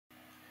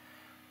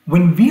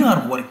When we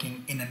are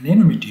working in a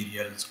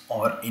nanomaterials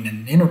or in a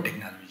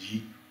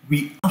nanotechnology,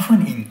 we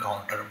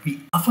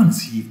often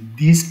see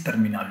these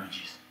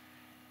terminologies.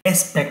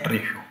 Aspect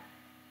ratio.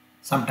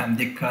 Sometimes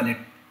they call it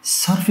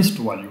surface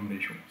to volume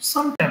ratio.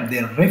 Sometimes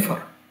they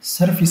refer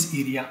surface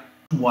area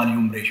to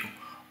volume ratio.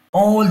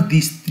 All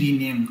these three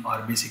names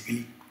are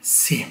basically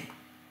same.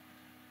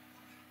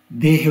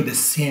 They have the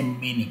same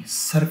meaning,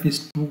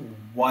 surface to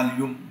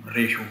volume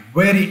ratio.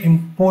 Very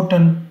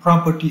important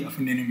property of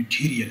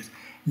nanomaterials.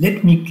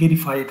 Let me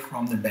clarify it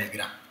from the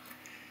diagram.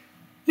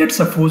 Let's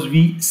suppose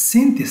we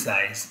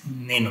synthesize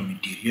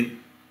nanomaterial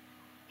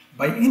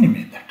by any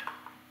method.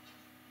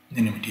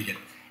 Nanomaterial.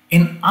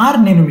 And our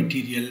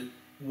nanomaterial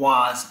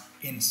was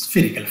in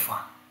spherical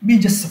form. We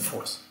just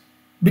suppose.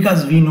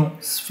 Because we know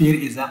sphere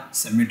is a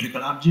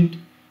symmetrical object,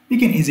 we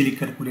can easily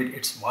calculate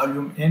its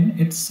volume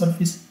and its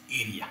surface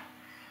area.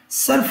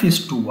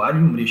 Surface to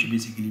volume ratio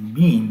basically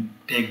mean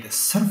take the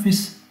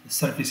surface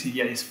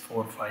area is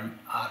 4 pi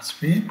r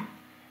square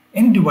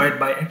and divide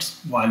by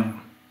its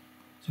volume.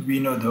 So we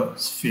know the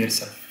sphere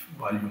surface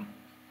volume.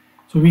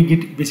 So we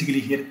get basically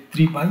here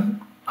 3 pi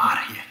r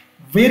here.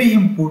 Very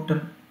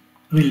important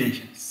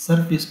relation.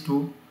 Surface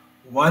to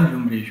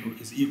volume ratio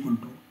is equal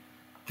to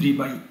 3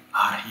 by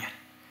r here.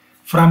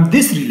 From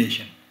this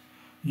relation,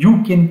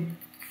 you can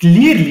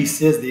clearly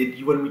say that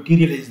your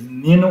material is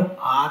nano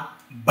or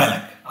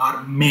bulk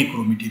or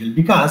macro material,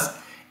 because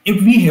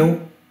if we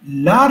have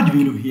large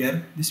value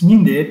here, this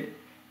means that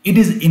it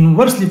is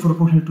inversely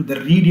proportional to the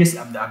radius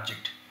of the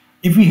object.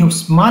 If we have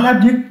small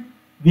object,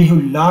 we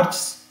have large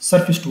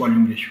surface to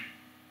volume ratio.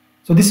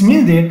 So this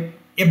means that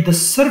if the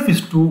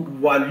surface to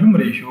volume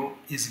ratio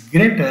is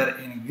greater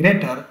and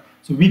greater,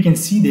 so we can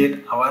see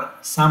that our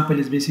sample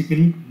is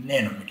basically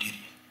nanomaterial.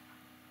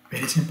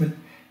 Very simple.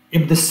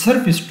 If the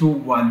surface to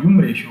volume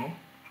ratio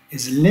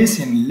is less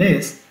and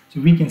less,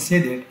 so we can say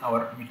that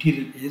our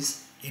material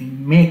is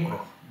in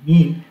macro,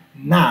 mean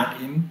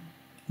not in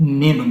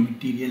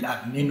nanomaterial or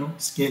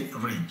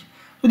nanoscale range.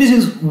 So this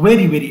is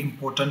very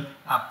important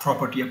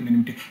property of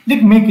nanomaterial.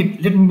 Let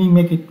me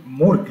make it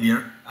more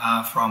clear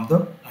from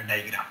the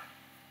diagram.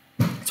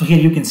 So here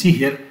you can see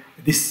here,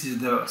 this is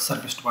the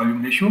surface to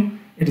volume ratio.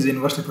 It is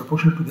inversely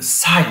proportional to the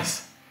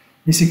size.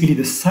 Basically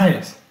the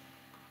size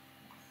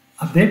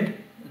of that,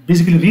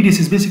 basically radius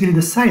is basically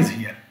the size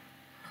here.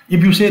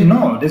 If you say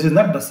no, this is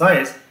not the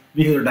size,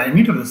 we have the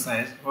diameter of the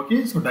size.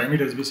 Okay, so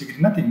diameter is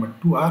basically nothing but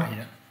 2r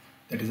here.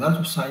 That is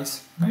also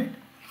size, right?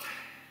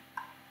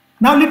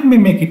 Now let me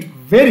make it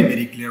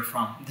very clear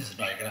from this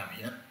diagram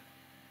here.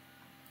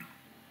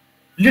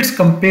 Let's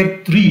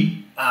compare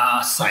three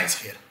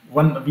size here.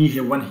 We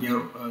have one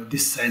here,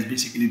 this size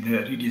basically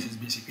the radius is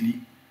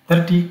basically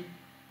 30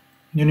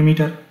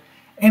 nanometer,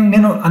 and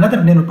another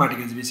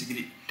nanoparticle is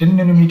basically 10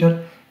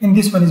 nanometer, and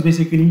this one is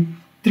basically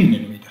 3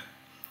 nanometer.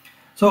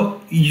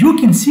 So you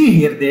can see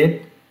here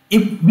that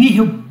if we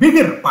have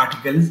bigger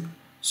particles,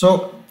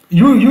 so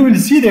you will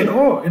see that,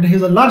 oh, it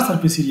has a large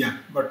surface area,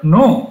 but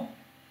no,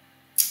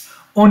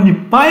 only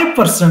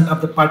 5%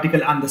 of the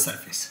particle on the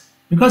surface,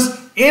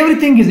 because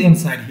everything is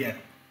inside here,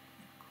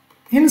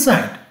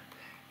 inside,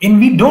 and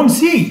we don't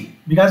see,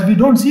 because we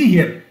don't see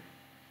here,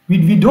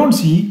 we don't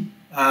see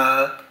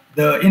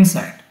the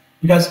inside,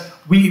 because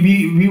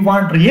we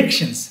want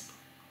reactions,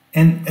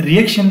 and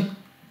reaction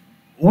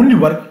only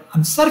work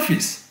on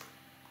surface.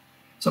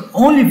 So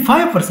only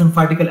 5%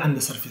 particle on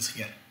the surface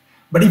here.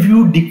 But if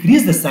you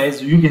decrease the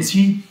size, you can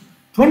see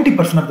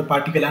 20% of the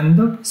particle on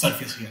the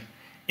surface here.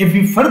 If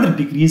we further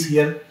decrease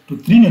here to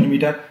 3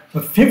 nanometer,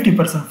 so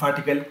 50%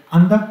 particle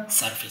on the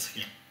surface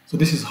here. So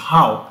this is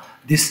how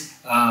this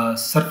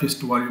surface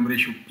to volume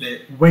ratio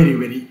play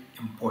very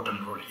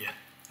important role here,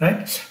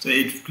 right? So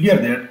it's clear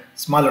that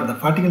smaller the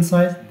particle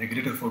size, the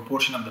greater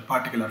proportion of the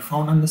particle are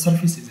found on the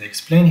surface is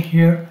explained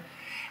here.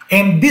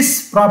 And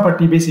this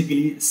property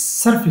basically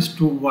surface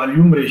to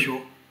volume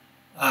ratio,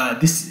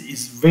 this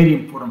is very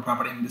important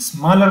property. In the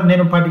smaller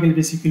nanoparticle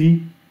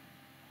basically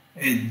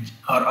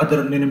or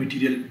other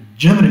nanomaterial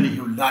generally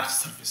have large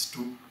surface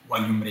to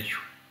volume ratio,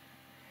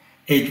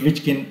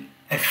 which can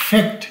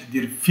affect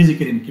their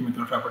physical and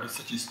chemical properties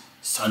such as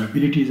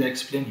solubility is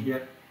explained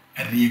here,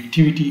 and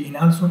reactivity, and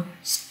also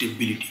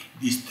stability.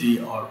 These three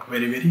are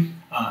very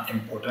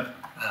important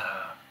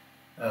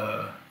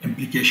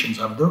implications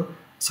of the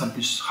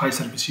high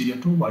surface area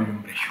to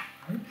volume ratio.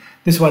 Right?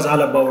 This was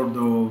all about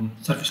the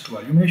surface to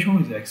volume ratio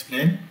is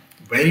explained.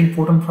 Very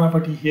important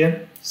property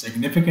here,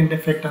 significant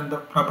effect on the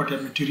property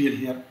of material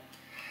here.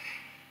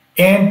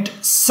 And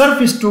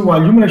surface to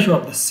volume ratio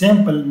of the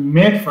sample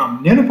made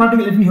from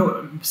nanoparticles, if we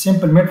have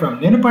sample made from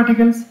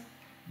nanoparticles,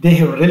 they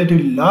have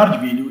relatively large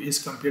value as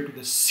compared to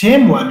the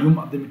same volume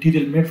of the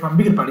material made from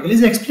bigger particles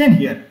is explained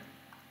here.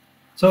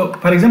 So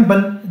for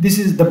example, this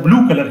is the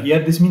blue color here,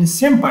 this means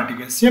same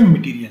particle, same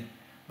material,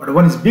 but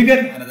one is bigger,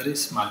 another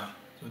is smaller.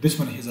 So this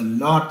one has a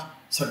large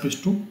surface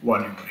to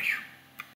volume ratio.